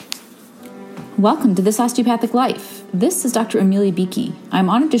Welcome to This Osteopathic Life. This is Dr. Amelia Beakey.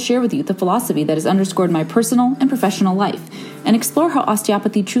 I'm honored to share with you the philosophy that has underscored my personal and professional life and explore how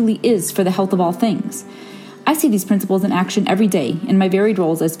osteopathy truly is for the health of all things. I see these principles in action every day in my varied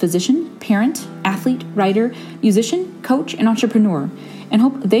roles as physician, parent, athlete, writer, musician, coach, and entrepreneur, and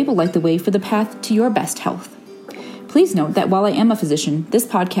hope they will light the way for the path to your best health. Please note that while I am a physician, this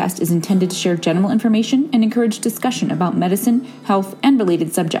podcast is intended to share general information and encourage discussion about medicine, health, and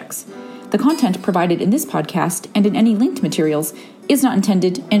related subjects. The content provided in this podcast and in any linked materials is not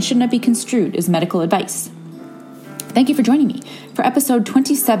intended and should not be construed as medical advice. Thank you for joining me for episode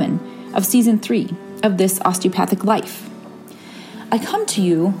 27 of season 3 of This Osteopathic Life. I come to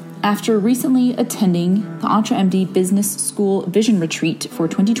you after recently attending the EntreMD Business School Vision Retreat for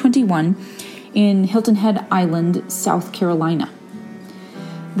 2021 in Hilton Head Island, South Carolina.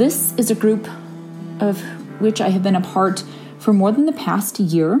 This is a group of which I have been a part for more than the past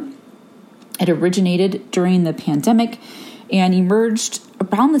year. It originated during the pandemic and emerged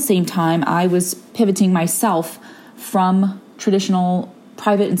around the same time I was pivoting myself from traditional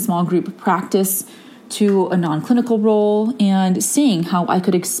private and small group practice to a non-clinical role and seeing how I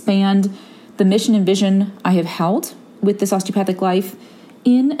could expand the mission and vision I have held with This Osteopathic Life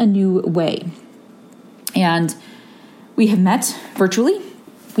in a new way. And we have met virtually,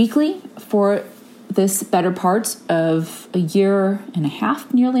 weekly, for this better part of a year and a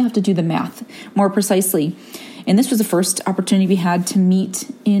half, nearly. I have to do the math more precisely. And this was the first opportunity we had to meet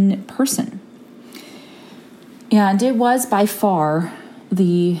in person. And it was by far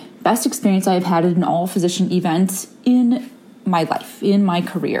the best experience I have had at an all-physician event in my life, in my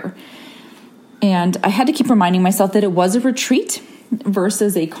career. And I had to keep reminding myself that it was a retreat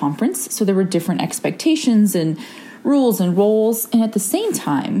versus a conference. So there were different expectations and rules and roles. And at the same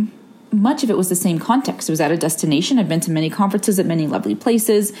time, much of it was the same context. It was at a destination. I've been to many conferences at many lovely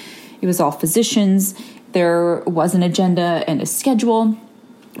places. It was all physicians. There was an agenda and a schedule.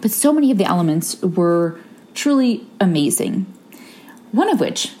 But so many of the elements were truly amazing. One of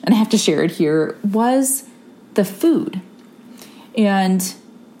which, and I have to share it here, was the food. And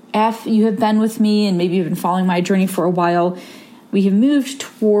if you have been with me and maybe you've been following my journey for a while, we have moved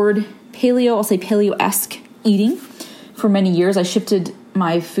toward paleo, I'll say paleo-esque eating. For many years, I shifted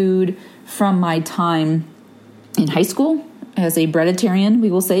my food from my time in high school as a breaditarian,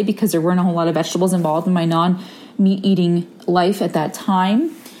 we will say, because there weren't a whole lot of vegetables involved in my non-meat eating life at that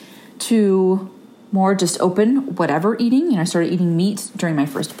time, to more just open whatever eating. I started eating meat during my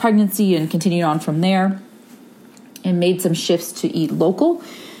first pregnancy and continued on from there and made some shifts to eat local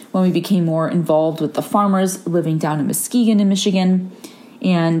when we became more involved with the farmers living down in Muskegon in Michigan.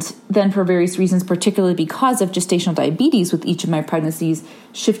 And then for various reasons, particularly because of gestational diabetes with each of my pregnancies,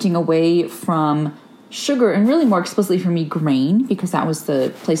 shifting away from sugar and really more explicitly for me, grain, because that was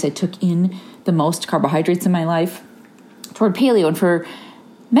the place I took in the most carbohydrates in my life, toward paleo. And for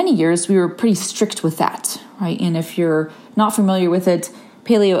many years, we were pretty strict with that, right? And if you're not familiar with it,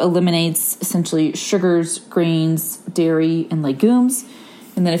 paleo eliminates essentially sugars, grains, dairy, and legumes.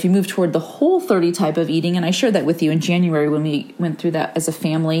 And then if you move toward the Whole30 type of eating, and I shared that with you in January when we went through that as a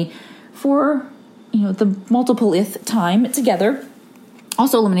family for, the multiple-th time together,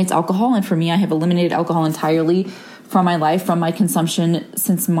 also eliminates alcohol. And for me, I have eliminated alcohol entirely from my life, from my consumption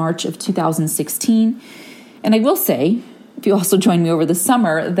since March of 2016. And I will say, if you also join me over the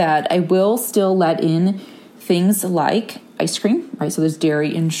summer, that I will still let in things like ice cream, right? So there's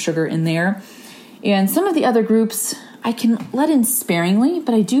dairy and sugar in there. And some of the other groups I can let in sparingly,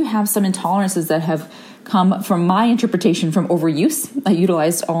 but I do have some intolerances that have come from my interpretation from overuse. I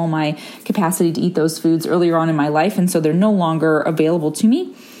utilized all my capacity to eat those foods earlier on in my life, and so they're no longer available to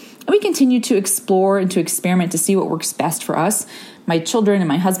me. And we continue to explore and to experiment to see what works best for us. My children and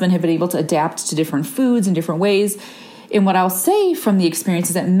my husband have been able to adapt to different foods in different ways. And what I'll say from the experience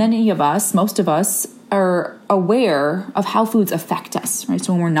is that most of us, are aware of how foods affect us, right?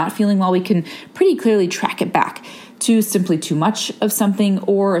 So when we're not feeling well, we can pretty clearly track it back to simply too much of something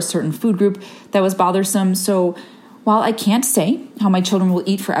or a certain food group that was bothersome. So while I can't say how my children will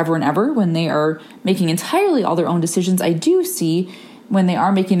eat forever and ever when they are making entirely all their own decisions, I do see when they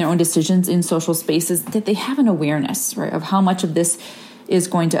are making their own decisions in social spaces that they have an awareness, right, of how much of this is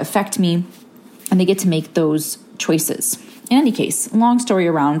going to affect me, and they get to make those choices. In any case, long story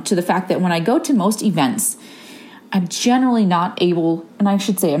around to the fact that when I go to most events, I'm generally not able, and I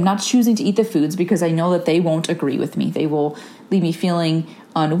should say I'm not choosing to eat the foods because I know that they won't agree with me. They will leave me feeling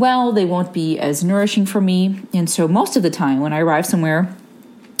unwell. They won't be as nourishing for me. And so most of the time when I arrive somewhere,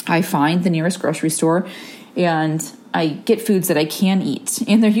 I find the nearest grocery store and I get foods that I can eat.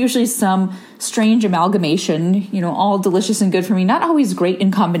 And they're usually some strange amalgamation, all delicious and good for me, not always great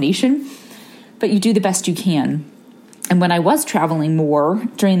in combination. but you do the best you can. And when I was traveling more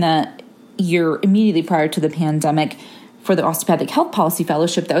during that year immediately prior to the pandemic for the Osteopathic Health Policy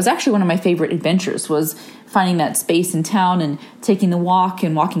Fellowship, that was actually one of my favorite adventures, was finding that space in town and taking the walk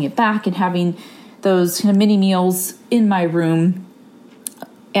and walking it back and having those kind of mini meals in my room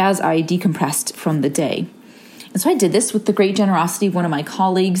as I decompressed from the day. And so I did this with the great generosity of one of my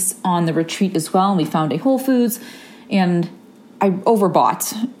colleagues on the retreat as well. And we found a Whole Foods, and I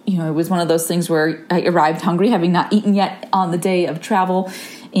overbought. It was one of those things where I arrived hungry, having not eaten yet on the day of travel,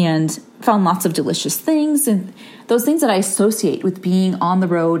 and found lots of delicious things and those things that I associate with being on the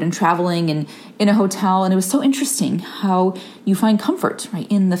road and traveling and in a hotel. And it was so interesting how you find comfort, right,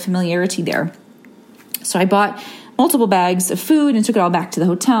 in the familiarity there. So I bought multiple bags of food and took it all back to the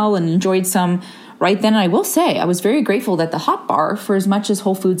hotel and enjoyed some right then. And I will say, I was very grateful that the Hot Bar, for as much as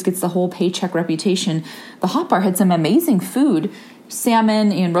Whole Foods gets the whole paycheck reputation, the Hot Bar had some amazing food,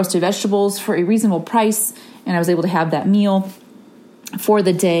 salmon and roasted vegetables for a reasonable price. And I was able to have that meal for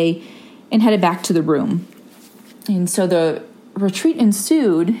the day and headed back to the room. And so the retreat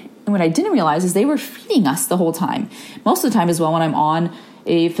ensued. And what I didn't realize is they were feeding us the whole time. Most of the time as well, when I'm on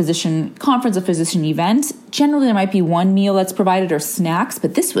a physician conference, a physician event, generally there might be one meal that's provided or snacks,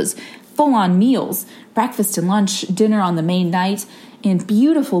 but this was full-on meals, breakfast and lunch, dinner on the main night, and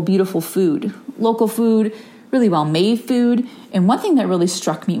beautiful, beautiful food, local food, really well-made food. And one thing that really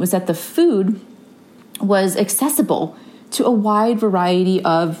struck me was that the food was accessible to a wide variety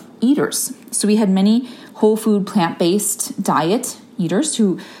of eaters. So we had many whole food, plant-based diet eaters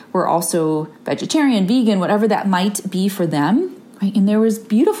who were also vegetarian, vegan, whatever that might be for them. Right? And there was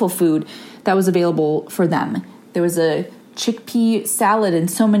beautiful food that was available for them. There was a chickpea salad and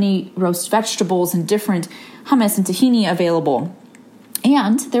so many roast vegetables and different hummus and tahini available.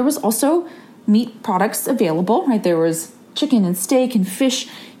 And there was also meat products available, right? There was chicken and steak and fish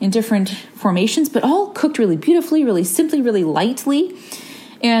in different formations, but all cooked really beautifully, really simply, really lightly.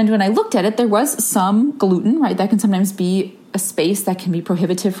 And when I looked at it, there was some gluten, right? That can sometimes be a space that can be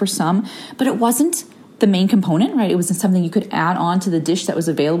prohibitive for some, but it wasn't the main component, right? It wasn't something you could add on to the dish that was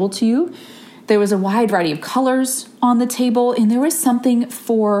available to you. There was a wide variety of colors on the table, and there was something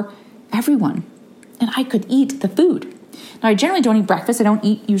for everyone. And I could eat the food. Now, I generally don't eat breakfast. I don't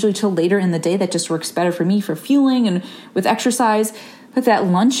eat usually till later in the day. That just works better for me for fueling and with exercise. But that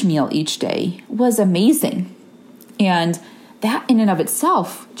lunch meal each day was amazing. And that in and of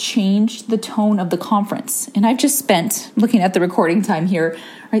itself changed the tone of the conference. And I've just spent, looking at the recording time here,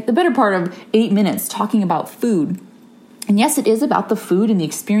 right, the better part of 8 minutes talking about food. And yes, it is about the food and the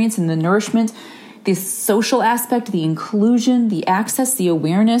experience and the nourishment, the social aspect, the inclusion, the access, the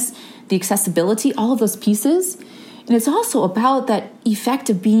awareness, the accessibility, all of those pieces. And it's also about that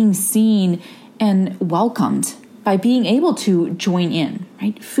effect of being seen and welcomed by being able to join in,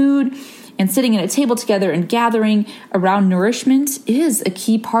 right? Food and sitting at a table together and gathering around nourishment is a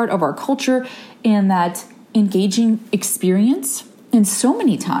key part of our culture and that engaging experience. And so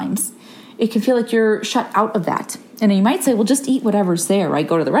many times it can feel like you're shut out of that. And you might say, well, just eat whatever's there, right?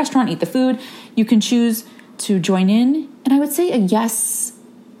 Go to the restaurant, eat the food. You can choose to join in. And I would say a yes,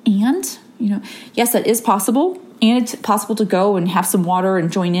 and, yes, that is possible. And it's possible to go and have some water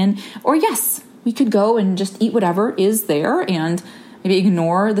and join in. Or yes, we could go and just eat whatever is there and maybe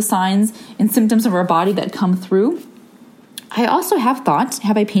ignore the signs and symptoms of our body that come through. I also have thought,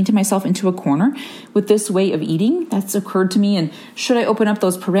 have I painted myself into a corner with this way of eating? That's occurred to me. And should I open up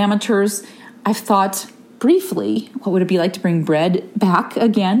those parameters? I've thought briefly, what would it be like to bring bread back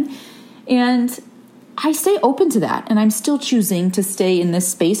again? And I stay open to that. And I'm still choosing to stay in this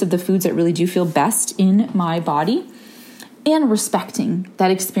space of the foods that really do feel best in my body and respecting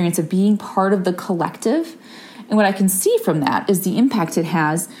that experience of being part of the collective. And what I can see from that is the impact it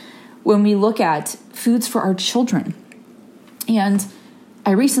has when we look at foods for our children. And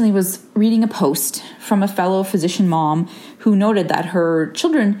I recently was reading a post from a fellow physician mom who noted that her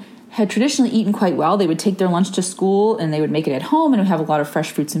children had traditionally eaten quite well. They would take their lunch to school and they would make it at home and would have a lot of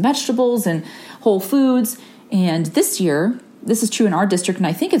fresh fruits and vegetables and whole foods. And this year, this is true in our district, and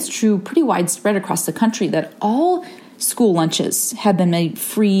I think it's true pretty widespread across the country, that all school lunches have been made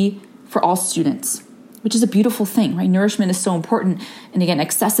free for all students, which is a beautiful thing, right? Nourishment is so important. And again,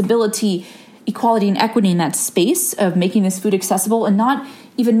 accessibility, equality, and equity in that space of making this food accessible and not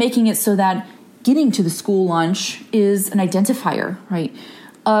even making it so that getting to the school lunch is an identifier, right,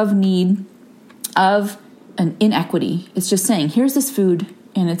 of need, of an inequity. It's just saying, here's this food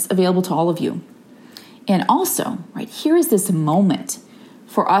and it's available to all of you. And also, right, here is this moment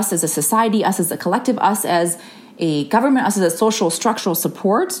for us as a society, us as a collective, us as a government, us as a social structural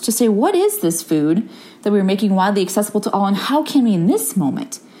support to say, what is this food that we're making widely accessible to all, and how can we in this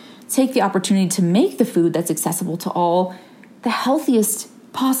moment take the opportunity to make the food that's accessible to all the healthiest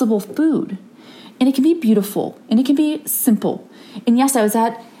possible food. And it can be beautiful and it can be simple. And yes, I was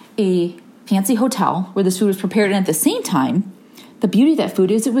at a fancy hotel where this food was prepared. And at the same time, the beauty of that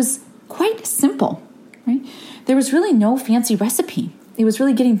food is it was quite simple, right? There was really no fancy recipe. It was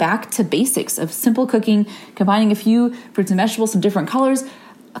really getting back to basics of simple cooking, combining a few fruits and vegetables, some different colors,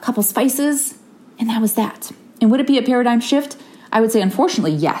 a couple spices, and that was that. And would it be a paradigm shift? I would say,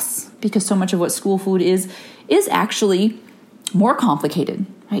 unfortunately, yes, because so much of what school food is actually more complicated,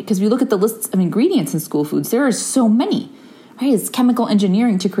 right? Because we look at the lists of ingredients in school foods, there are so many, right? It's chemical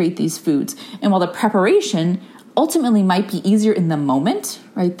engineering to create these foods. And while the preparation ultimately might be easier in the moment,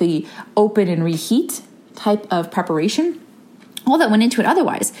 right? The open and reheat type of preparation, all that went into it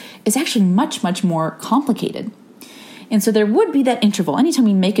otherwise is actually much, much more complicated. And so there would be that interval anytime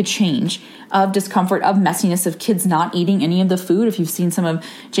we make a change of discomfort, of messiness, of kids not eating any of the food, if you've seen some of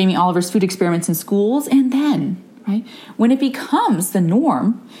Jamie Oliver's food experiments in schools, and then, right, when it becomes the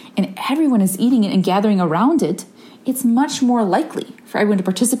norm and everyone is eating it and gathering around it, it's much more likely for everyone to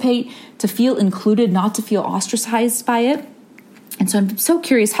participate, to feel included, not to feel ostracized by it. And so I'm so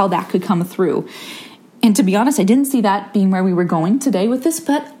curious how that could come through. And to be honest, I didn't see that being where we were going today with this,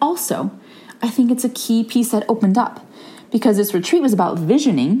 but also I think it's a key piece that opened up because this retreat was about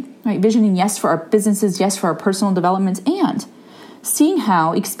visioning, right? Visioning, yes, for our businesses, yes, for our personal development, and seeing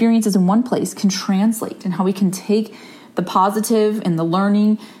how experiences in one place can translate and how we can take the positive and the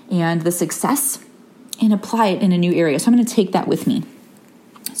learning and the success and apply it in a new area. So I'm going to take that with me.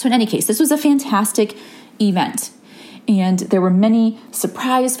 So in any case, this was a fantastic event. And there were many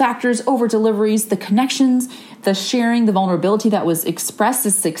surprise factors, over deliveries, the connections, the sharing, the vulnerability that was expressed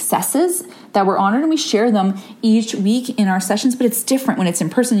as successes that were honored. And we share them each week in our sessions, but it's different when it's in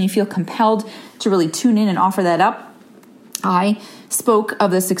person and you feel compelled to really tune in and offer that up. I spoke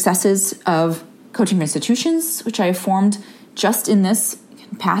of the successes of coaching for institutions, which I have formed just in this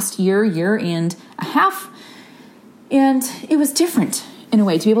past year and a half. And it was different in a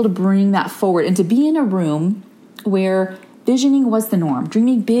way to be able to bring that forward and to be in a room where visioning was the norm.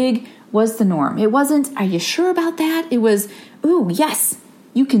 Dreaming big was the norm. It wasn't, are you sure about that? It was, ooh, yes,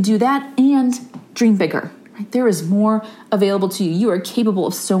 you can do that and dream bigger. Right? There is more available to you. You are capable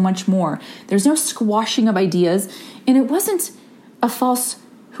of so much more. There's no squashing of ideas. And it wasn't a false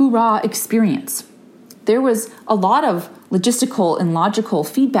hoorah experience. There was a lot of logistical and logical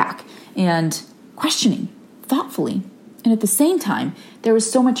feedback and questioning thoughtfully. And at the same time, there was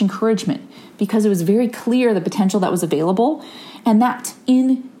so much encouragement because it was very clear the potential that was available, and that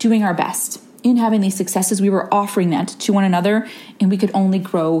in doing our best, in having these successes, we were offering that to one another, and we could only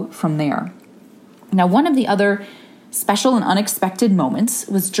grow from there. Now, one of the other special and unexpected moments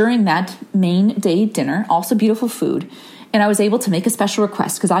was during that main day dinner, also beautiful food, and I was able to make a special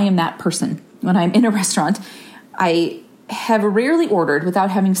request because I am that person. When I'm in a restaurant, I have rarely ordered without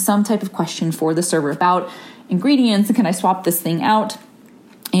having some type of question for the server about ingredients and can I swap this thing out,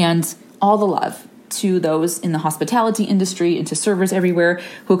 and all the love to those in the hospitality industry and to servers everywhere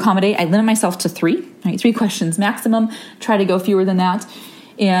who accommodate. I limit myself to 3 questions maximum, try to go fewer than that.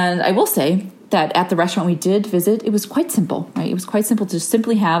 And I will say that at the restaurant we did visit, it was quite simple, right? It was quite simple to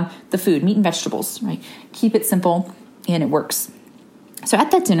simply have the food, meat and vegetables, right? Keep it simple and it works. So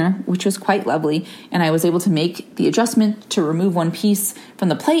at that dinner, which was quite lovely, and I was able to make the adjustment to remove one piece from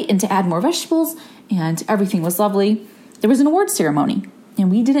the plate and to add more vegetables, and everything was lovely, there was an awards ceremony. And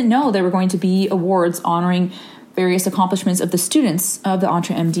we didn't know there were going to be awards honoring various accomplishments of the students of the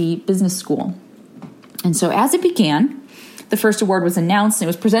EntreMD Business School. And so as it began, the first award was announced, and it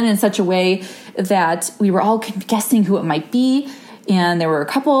was presented in such a way that we were all guessing who it might be. And there were a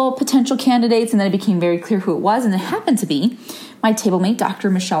couple potential candidates, and then it became very clear who it was. And it happened to be my table mate, Dr.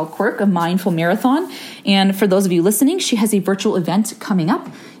 Michelle Quirk of Mindful Marathon. And for those of you listening, she has a virtual event coming up.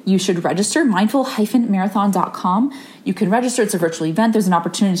 You should register, mindful-marathon.com. You can register. It's a virtual event. There's an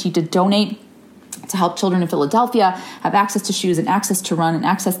opportunity to donate to help children in Philadelphia have access to shoes and access to run and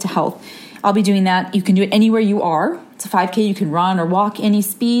access to health. I'll be doing that. You can do it anywhere you are. It's a 5K. You can run or walk any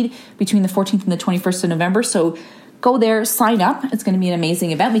speed between the 14th and the 21st of November. So go there, sign up. It's going to be an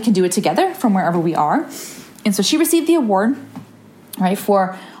amazing event. We can do it together from wherever we are. And so she received the award, right,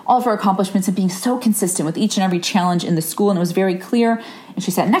 for all of her accomplishments and being so consistent with each and every challenge in the school. And it was very clear. And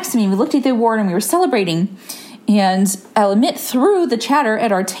she sat next to me. We looked at the award and we were celebrating. And I'll admit, through the chatter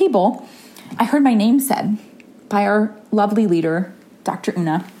at our table, I heard my name said by our lovely leader, Dr.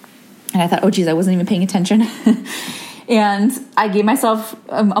 Una. And I thought, oh, geez, I wasn't even paying attention. And I gave myself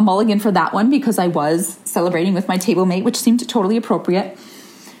a mulligan for that one because I was celebrating with my table mate, which seemed totally appropriate.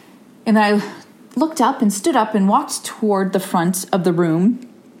 And then I looked up and stood up and walked toward the front of the room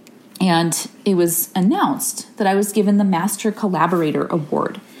And it was announced that I was given the Master Collaborator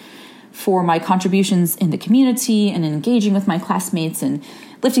Award for my contributions in the community and engaging with my classmates and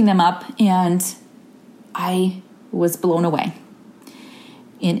lifting them up. And I was blown away.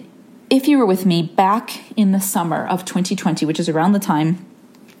 And if you were with me back in the summer of 2020, which is around the time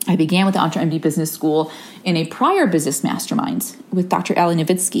I began with the EntreMD Business School in a prior business mastermind with Dr. Ali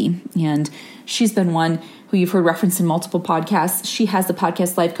Nowitzki. And she's been one who you've heard referenced in multiple podcasts. She has the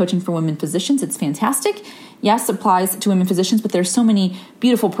podcast Life Coaching for Women Physicians. It's fantastic. Yes, applies to women physicians, but there's so many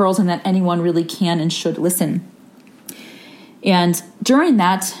beautiful pearls in that anyone really can and should listen. And during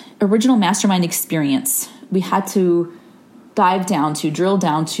that original mastermind experience, we had to drill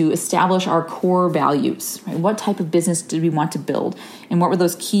down to establish our core values, right? What type of business did we want to build? And what were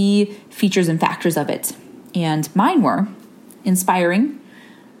those key features and factors of it? And mine were inspiring,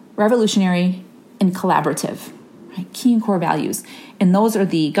 revolutionary, and collaborative, right? Key and core values. And those are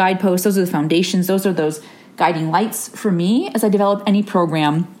the guideposts, those are the foundations, those are those guiding lights for me as I develop any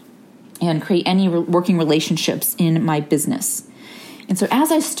program and create any working relationships in my business. And so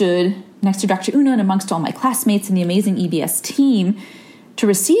as I stood next to Dr. Una and amongst all my classmates and the amazing EBS team to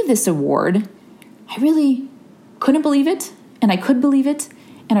receive this award, I really couldn't believe it, and I could believe it,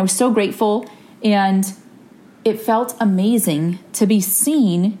 and I was so grateful, and it felt amazing to be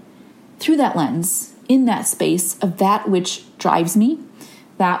seen through that lens, in that space of that which drives me,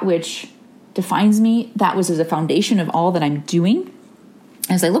 that which defines me, that was as a foundation of all that I'm doing.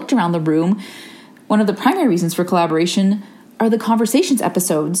 As I looked around the room, one of the primary reasons for collaboration are the conversations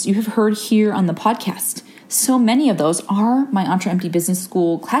episodes you have heard here on the podcast. So many of those are my EntreMD Business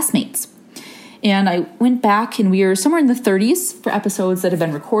School classmates. And I went back, and we are somewhere in the 30s for episodes that have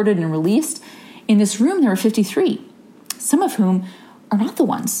been recorded and released. In this room, there were 53, some of whom are not the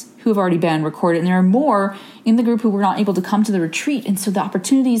ones who have already been recorded. And there are more in the group who were not able to come to the retreat. And so the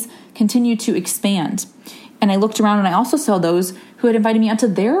opportunities continue to expand. And I looked around, and I also saw those who had invited me onto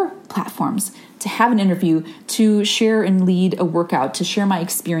their platforms to have an interview, to share and lead a workout, to share my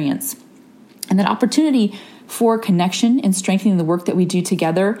experience. And that opportunity for connection and strengthening the work that we do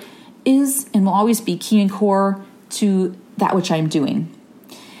together is and will always be key and core to that which I'm doing.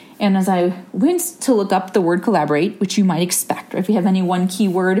 And as I went to look up the word collaborate, which you might expect, or if we have any one key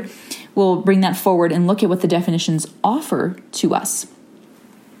word, we'll bring that forward and look at what the definitions offer to us.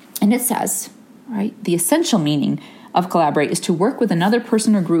 And it says, right, the essential meaning of collaborate is to work with another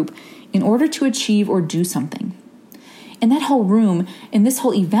person or group in order to achieve or do something. And that whole room and this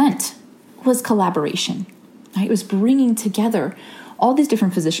whole event was collaboration. Right? It was bringing together all these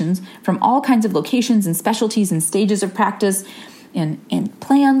different physicians from all kinds of locations and specialties and stages of practice and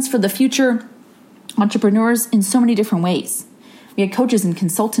plans for the future, entrepreneurs in so many different ways. We had coaches and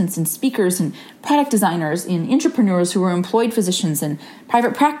consultants and speakers and product designers and entrepreneurs who were employed physicians and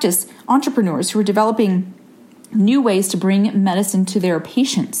private practice entrepreneurs who were developing new ways to bring medicine to their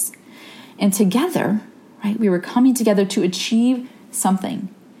patients. And together, right, we were coming together to achieve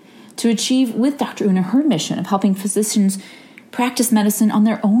something, to achieve with Dr. Una her mission of helping physicians practice medicine on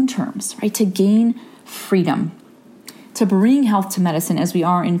their own terms, right, to gain freedom, to bring health to medicine as we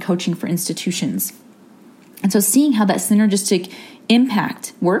are in coaching for institutions. And so seeing how that synergistic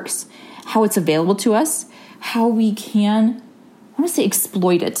impact works, how it's available to us, how we can, I want to say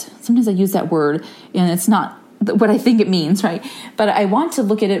exploit it. Sometimes I use that word and it's not what I think it means, right? But I want to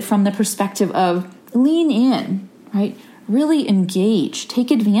look at it from the perspective of lean in, right? Really engage,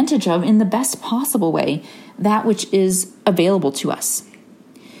 take advantage of in the best possible way that which is available to us.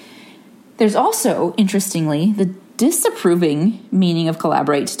 There's also, interestingly, the disapproving meaning of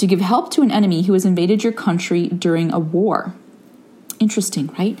collaborate, to give help to an enemy who has invaded your country during a war. Interesting,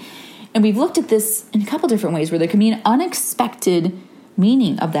 right? And we've looked at this in a couple different ways where there can be an unexpected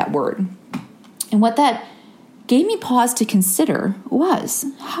meaning of that word. And what that gave me pause to consider was,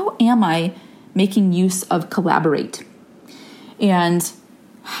 how am I making use of collaborate? And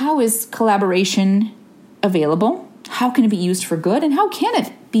how is collaboration available? How can it be used for good? And how can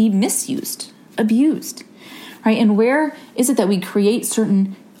it be misused, abused? Right? And where is it that we create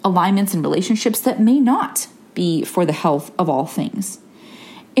certain alignments and relationships that may not be for the health of all things?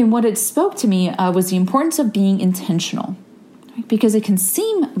 And what it spoke to me was the importance of being intentional, right? Because it can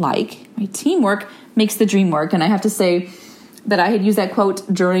seem like, right, teamwork makes the dream work. And I have to say that I had used that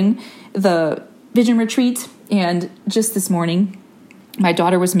quote during the Vision Retreat. And just this morning, my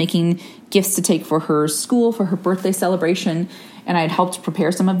daughter was making gifts to take for her school for her birthday celebration. And I had helped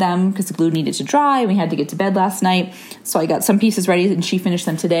prepare some of them because the glue needed to dry and we had to get to bed last night. So I got some pieces ready and she finished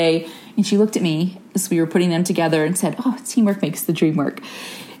them today. And she looked at me as we were putting them together and said, "Oh, teamwork makes the dream work."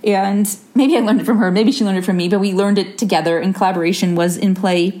 And maybe I learned it from her, maybe she learned it from me, but we learned it together and collaboration was in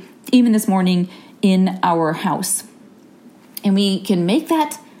play even this morning in our house. And we can make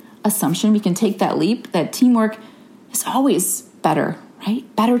that assumption, we can take that leap, that teamwork is always better,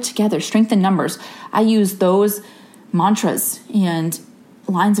 right? Better together, strength in numbers. I use those mantras and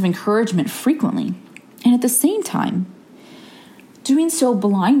lines of encouragement frequently. And at the same time, doing so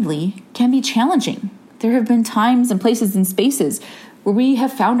blindly can be challenging. There have been times and places and spaces where we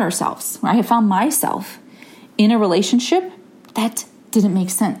have found ourselves, where I have found myself in a relationship that didn't make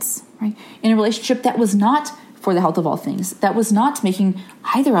sense, right? In a relationship that was not for the health of all things, that was not making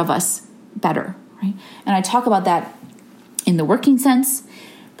either of us better, right? And I talk about that in the working sense,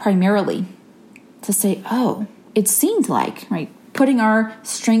 primarily to say, oh, it seemed like, right, putting our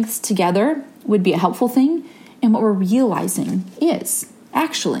strengths together would be a helpful thing. And what we're realizing is,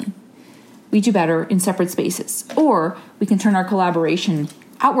 actually, we do better in separate spaces. Or we can turn our collaboration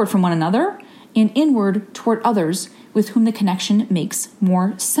outward from one another and inward toward others with whom the connection makes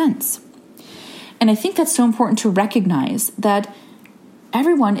more sense. And I think that's so important to recognize that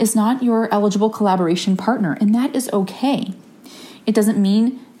everyone is not your eligible collaboration partner, and that is okay. It doesn't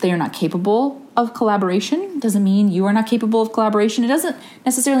mean they are not capable of collaboration. It doesn't mean you are not capable of collaboration. It doesn't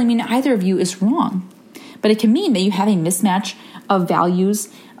necessarily mean either of you is wrong. But it can mean that you have a mismatch of values,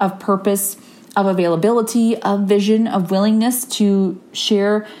 of purpose, of availability, of vision, of willingness to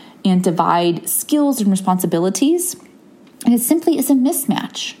share and divide skills and responsibilities. And it simply is a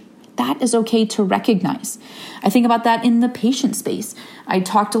mismatch. That is okay to recognize. I think about that in the patient space. I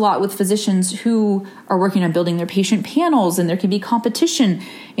talked a lot with physicians who are working on building their patient panels, and there can be competition.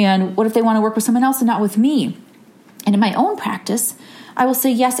 And what if they want to work with someone else and not with me? And in my own practice, I will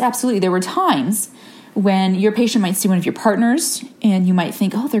say, yes, absolutely. There were times when your patient might see one of your partners and you might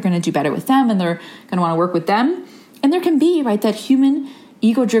think, oh, they're going to do better with them and they're going to want to work with them. And there can be, right, that human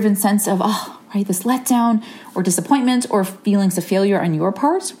ego-driven sense of, oh, right, this letdown or disappointment or feelings of failure on your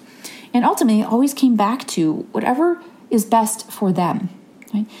part. And ultimately, it always came back to whatever is best for them.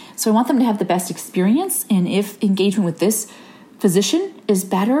 Right? So I want them to have the best experience. And if engagement with this physician is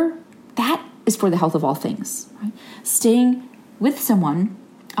better, that is for the health of all things. Right? Staying with someone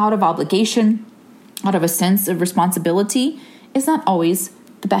out of obligation, out of a sense of responsibility, is not always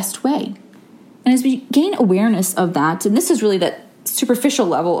the best way. And as we gain awareness of that, and this is really that superficial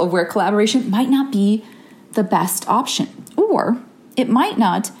level of where collaboration might not be the best option, or it might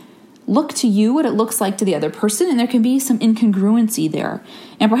not look to you what it looks like to the other person, and there can be some incongruency there.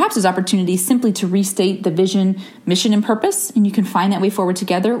 And perhaps there's opportunities simply to restate the vision, mission, and purpose, and you can find that way forward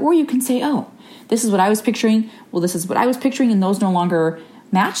together, or you can say, oh, this is what I was picturing, well, this is what I was picturing, and those no longer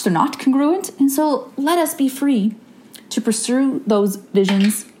match, they're not congruent, and so let us be free to pursue those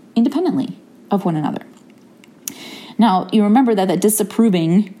visions independently of one another. Now, you remember that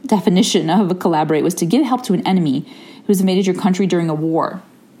disapproving definition of a collaborate was to give help to an enemy who has invaded your country during a war.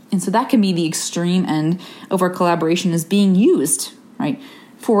 And so that can be the extreme end of where collaboration is being used, right,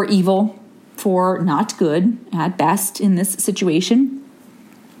 for evil, for not good at best in this situation.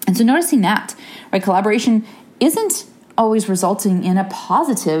 And so noticing that, right, collaboration isn't always resulting in a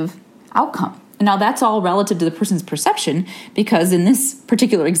positive outcome. And now that's all relative to the person's perception, because in this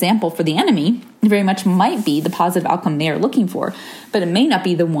particular example for the enemy, it very much might be the positive outcome they are looking for, but it may not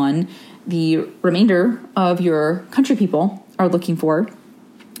be the one the remainder of your country people are looking for.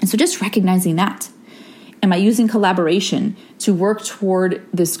 And so just recognizing that. Am I using collaboration to work toward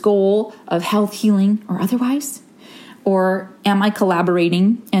this goal of health, healing, or otherwise? Or am I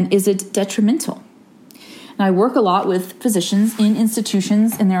collaborating and is it detrimental? And I work a lot with physicians in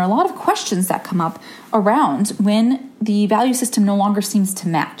institutions, and there are a lot of questions that come up around when the value system no longer seems to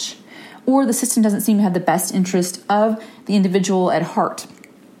match, or the system doesn't seem to have the best interest of the individual at heart.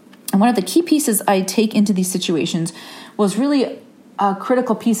 And one of the key pieces I take into these situations was really a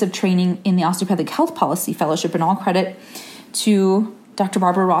critical piece of training in the Osteopathic Health Policy Fellowship, and all credit to Dr.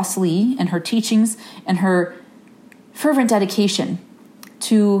 Barbara Ross Lee and her teachings and her fervent dedication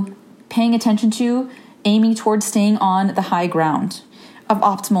to paying attention to, aiming towards staying on the high ground of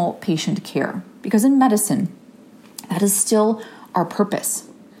optimal patient care. Because in medicine, that is still our purpose,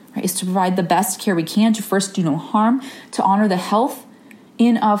 right? Is to provide the best care we can, to first do no harm, to honor the health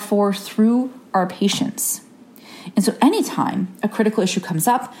in, of, for, through our patients. And so anytime a critical issue comes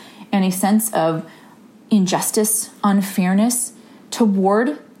up and a sense of injustice, unfairness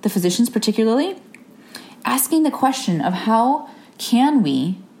toward the physicians particularly, asking the question of how can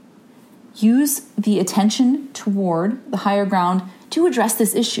we use the attention toward the higher ground to address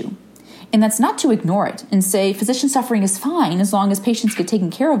this issue. And that's not to ignore it and say physician suffering is fine as long as patients get taken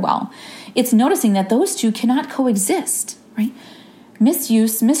care of well. It's noticing that those two cannot coexist, right?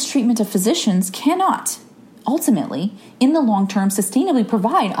 Misuse, mistreatment of physicians cannot ultimately, in the long term, sustainably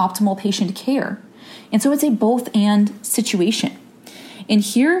provide optimal patient care. And so it's a both and situation. And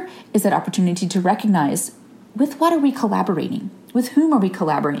here is that opportunity to recognize, with what are we collaborating? With whom are we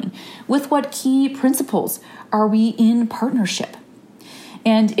collaborating? With what key principles are we in partnership?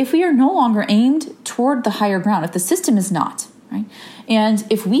 And if we are no longer aimed toward the higher ground, if the system is not, right? And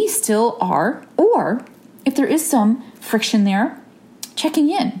if we still are, or if there is some friction there, checking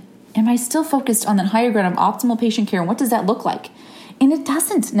in. Am I still focused on the higher ground of optimal patient care? And what does that look like? And it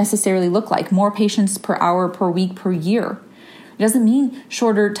doesn't necessarily look like more patients per hour, per week, per year. It doesn't mean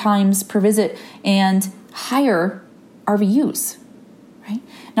shorter times per visit and higher RVUs, right?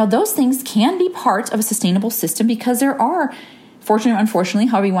 Now, those things can be part of a sustainable system because there are, fortunately or unfortunately,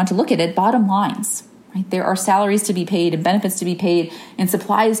 however you want to look at it, bottom lines, right? There are salaries to be paid and benefits to be paid and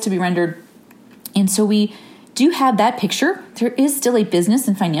supplies to be rendered. And so we do have that picture. There is still a business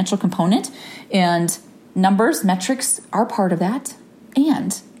and financial component, and numbers, metrics are part of that.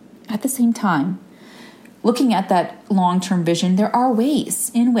 And at the same time, looking at that long-term vision, there are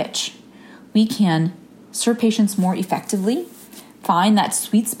ways in which we can serve patients more effectively, find that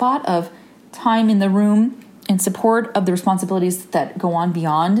sweet spot of time in the room in support of the responsibilities that go on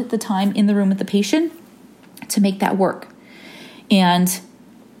beyond the time in the room with the patient to make that work. And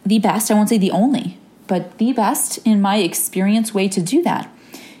the best, I won't say the only, but the best in my experience way to do that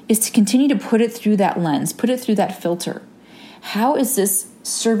is to continue to put it through that lens, put it through that filter. How is this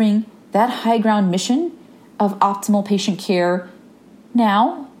serving that high ground mission of optimal patient care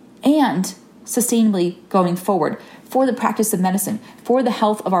now and sustainably going forward for the practice of medicine, for the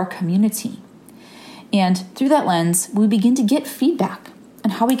health of our community? And through that lens, we begin to get feedback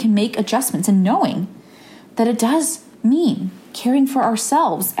on how we can make adjustments, and knowing that it does mean caring for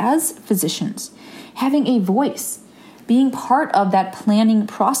ourselves as physicians, having a voice, being part of that planning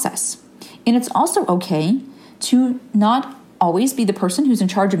process. And it's also okay to not always be the person who's in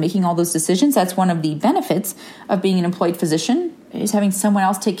charge of making all those decisions. That's one of the benefits of being an employed physician, is having someone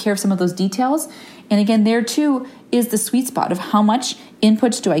else take care of some of those details. And again, there too is the sweet spot of how much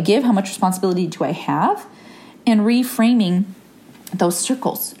input do I give, how much responsibility do I have, and reframing those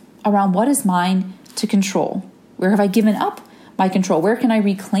circles around what is mine to control. Where have I given up my control? Where can I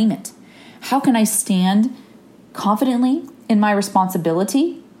reclaim it? How can I stand confidently in my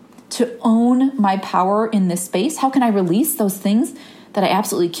responsibility to own my power in this space? How can I release those things that I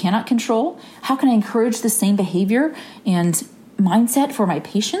absolutely cannot control? How can I encourage the same behavior and mindset for my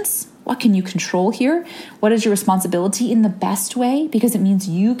patients? What can you control here? What is your responsibility in the best way? Because it means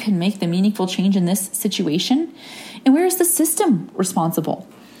you can make the meaningful change in this situation. And where is the system responsible?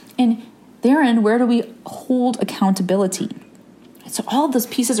 And therein, where do we hold accountability? So all of those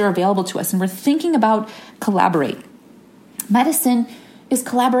pieces are available to us, and we're thinking about collaborate. Medicine is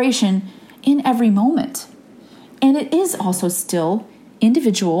collaboration in every moment. And it is also still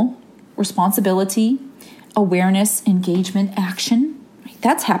individual responsibility, awareness, engagement, action.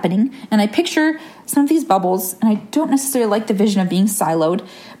 That's happening. And I picture some of these bubbles, and I don't necessarily like the vision of being siloed,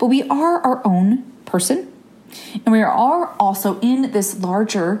 but we are our own person. And we are also in this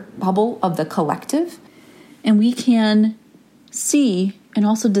larger bubble of the collective. And we can see and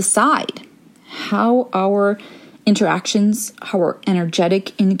also decide how our interactions, how our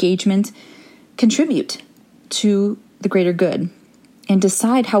energetic engagement contribute to the greater good, and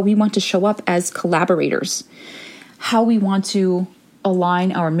decide how we want to show up as collaborators, how we want to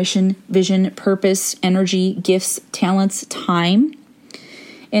align our mission, vision, purpose, energy, gifts, talents, time,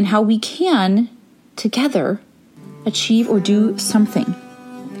 and how we can together achieve or do something,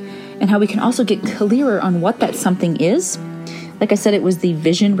 and how we can also get clearer on what that something is. Like I said, it was the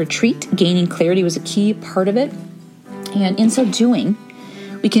vision retreat. Gaining clarity was a key part of it. And in so doing,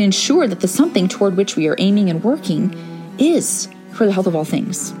 we can ensure that the something toward which we are aiming and working is for the health of all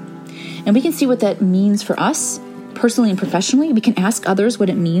things. And we can see what that means for us, personally and professionally. We can ask others what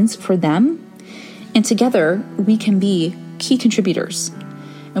it means for them. And together, we can be key contributors.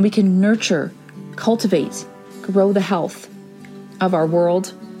 And we can nurture, cultivate, grow the health of our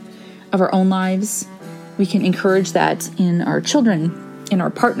world, of our own lives. We can encourage that in our children, in our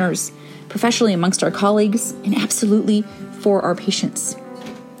partners, professionally amongst our colleagues, and absolutely for our patients.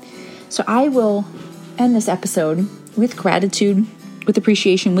 So I will end this episode with gratitude, with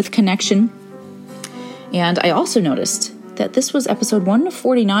appreciation, with connection. And I also noticed that this was episode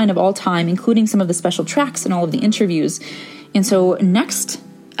 149 of all time, including some of the special tracks and all of the interviews. And so next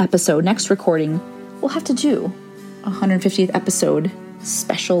episode, next recording, we'll have to do a 150th episode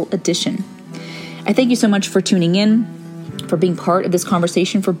special edition. I thank you so much for tuning in, for being part of this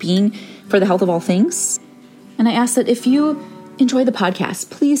conversation, for being for the health of all things. And I ask that if you enjoy the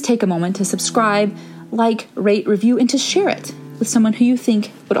podcast, please take a moment to subscribe, like, rate, review, and to share it with someone who you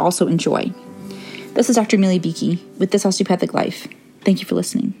think would also enjoy. This is Dr. Millie Beakey with This Osteopathic Life. Thank you for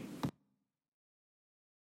listening.